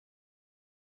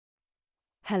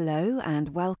Hello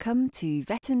and welcome to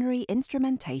Veterinary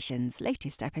Instrumentation's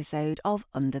latest episode of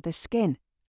Under the Skin,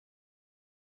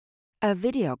 a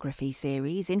videography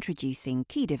series introducing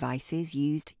key devices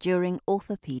used during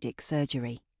orthopaedic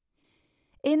surgery.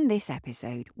 In this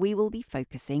episode, we will be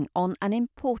focusing on an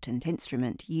important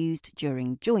instrument used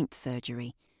during joint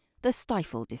surgery, the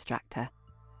Stifle Distractor.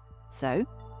 So,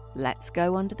 let's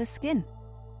go under the skin.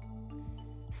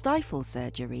 Stifle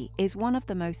surgery is one of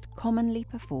the most commonly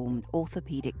performed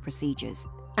orthopaedic procedures,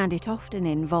 and it often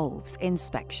involves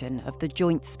inspection of the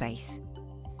joint space.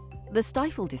 The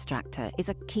Stifle Distractor is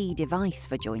a key device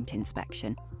for joint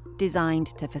inspection,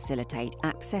 designed to facilitate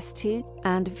access to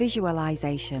and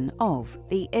visualisation of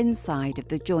the inside of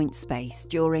the joint space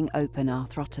during open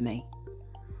arthrotomy.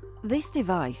 This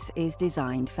device is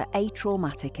designed for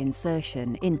atraumatic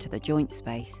insertion into the joint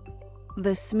space.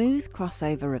 The smooth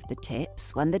crossover of the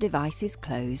tips when the device is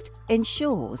closed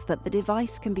ensures that the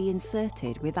device can be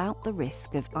inserted without the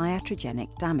risk of iatrogenic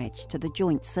damage to the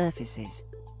joint surfaces.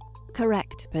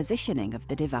 Correct positioning of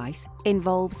the device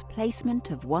involves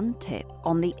placement of one tip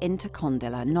on the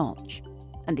intercondylar notch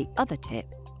and the other tip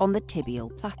on the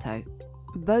tibial plateau.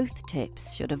 Both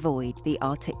tips should avoid the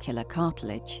articular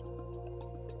cartilage.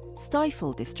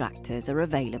 Stifle distractors are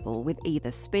available with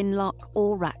either spin lock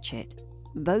or ratchet.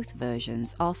 Both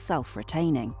versions are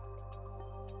self-retaining.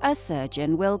 A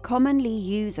surgeon will commonly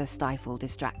use a Stifle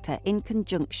distractor in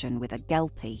conjunction with a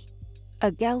Gelpi. A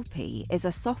Gelpi is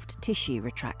a soft tissue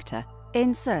retractor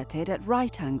inserted at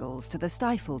right angles to the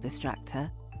Stifle distractor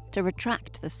to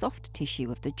retract the soft tissue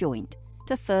of the joint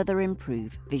to further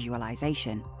improve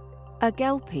visualization. A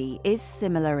Gelpi is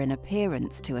similar in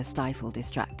appearance to a Stifle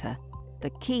distractor. The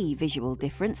key visual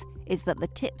difference is that the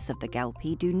tips of the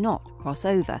Gelpi do not cross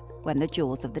over when the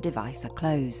jaws of the device are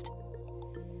closed.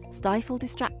 Stifle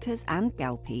distractors and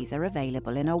Gelpis are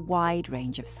available in a wide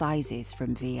range of sizes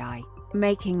from VI,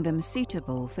 making them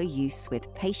suitable for use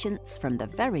with patients from the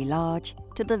very large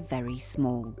to the very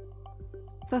small.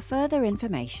 For further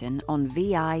information on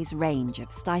VI's range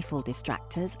of Stifle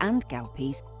distractors and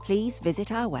Gelpis, please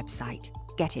visit our website,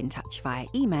 get in touch via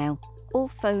email, or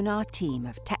phone our team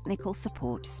of technical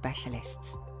support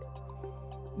specialists.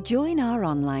 Join our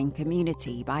online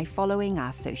community by following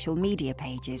our social media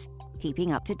pages,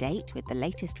 keeping up to date with the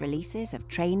latest releases of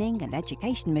training and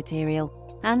education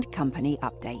material and company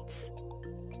updates.